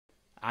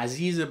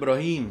Aziz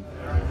Ibrahin.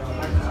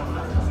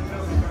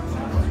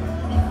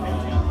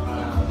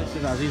 This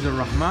is Aziz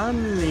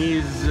Ibrahin.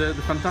 He's the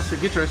fantastic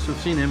guitarist. We've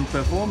seen him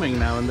performing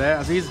now and there.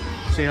 Aziz,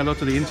 say hello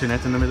to the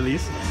internet in the Middle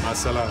East.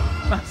 Assalam.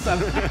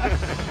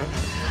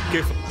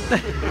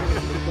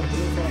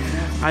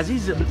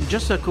 Aziz,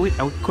 just a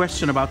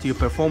question about your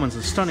performance,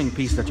 the stunning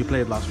piece that you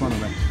played last one.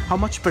 How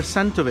much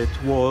percent of it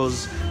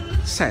was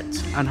set,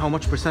 and how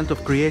much percent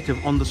of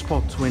creative on the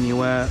spot when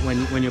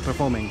you're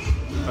performing?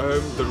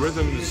 The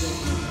rhythms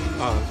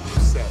are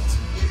set,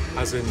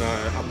 as in,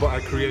 but I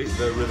create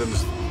the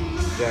rhythms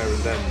there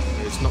and then.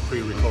 It's not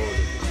pre-recorded.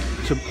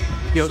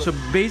 So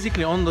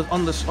basically on the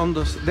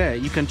there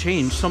you can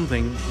change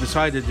something.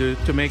 Decided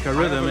to make a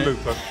rhythm. I have a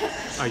looper.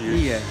 I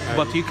use. Yeah,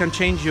 but you can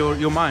change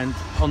your mind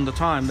on the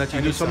time that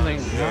you do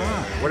something.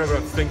 Yeah. Whatever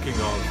I'm thinking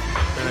of,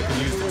 then I can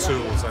use the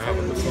tools I have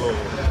on the floor.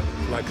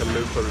 Like a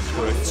looper is a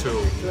great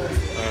tool,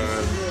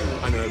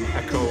 and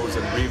echoes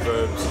and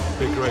reverbs.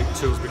 They're great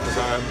tools because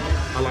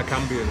I like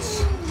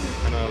ambience,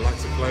 and I like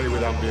to play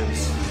with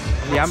ambience.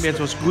 The ambience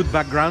was good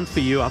background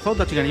for you. I thought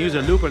that you're going to use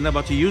a looper now,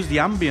 but you use the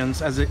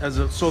ambience as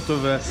a sort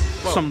of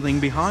something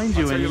behind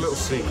you. I'll tell you a little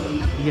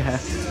secret. Yeah.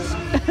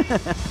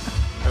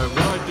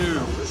 What I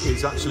do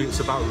is actually it's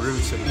about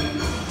routing,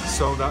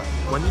 so that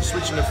when you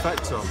switch an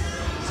effect on,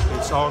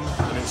 it's on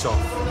and it's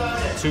off,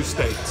 two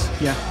states.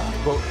 Yeah.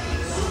 But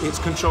it's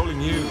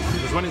controlling you,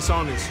 because when it's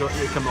on, it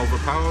can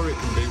overpower, it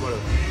can be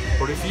whatever.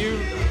 But if you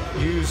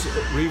use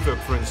reverb,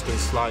 for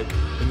instance, like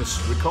in the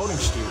recording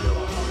studio,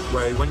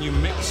 where when you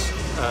mix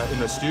in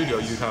the studio,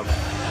 you have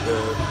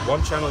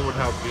one channel would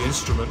have the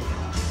instrument,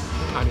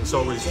 and it's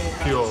always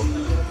pure,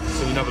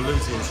 so you never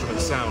lose the instrument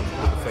sound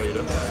with the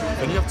fader.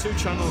 Then you have two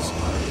channels,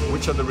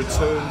 which are the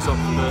returns of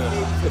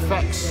the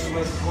effects,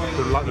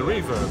 like the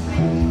reverb.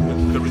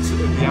 The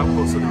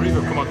outputs of the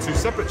reverb come on two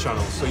separate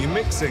channels, so you're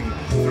mixing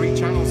three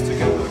channels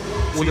together.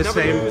 So with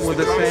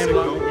the same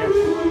signal,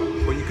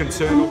 but you can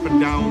turn up and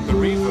down the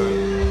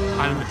reverb.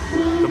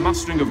 And the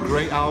mastering of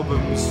great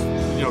albums,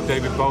 you know,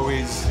 David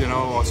Bowie's, you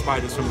know, or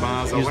Spiders from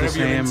Mars, or whatever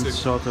you're into.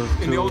 Sort of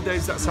in the old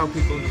days, that's how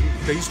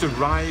they used to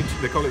ride,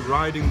 they call it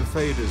riding the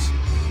faders.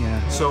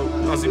 Yeah. So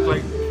as they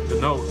played the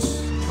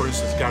notes, for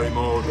instance, Gary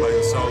Moore would play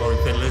a solo in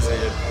Thin Lizzy,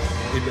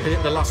 and he'd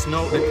hit the last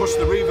note, they pushed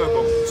the reverb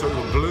up so it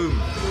would bloom.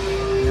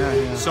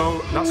 Yeah.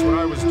 So that's what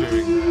I was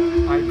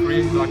doing. I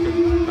created like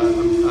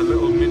a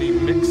little mini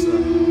mixer,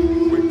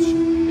 which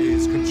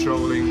is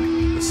controlling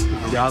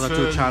the other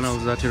two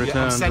channels that you returned.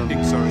 Yeah,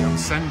 I'm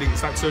sending,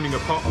 it's like turning a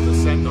pot on the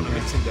send on a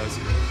mixing desk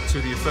to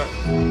the effect,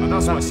 and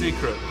that's my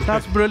secret.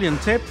 That's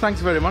brilliant tip.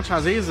 Thanks very much,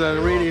 Aziz.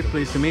 Really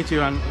pleased to meet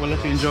you, and we'll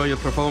let you enjoy your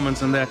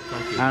performance in there.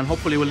 Thank you. And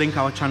hopefully we'll link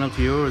our channel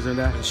to yours in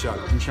there.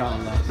 Inshallah.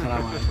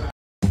 Inshallah.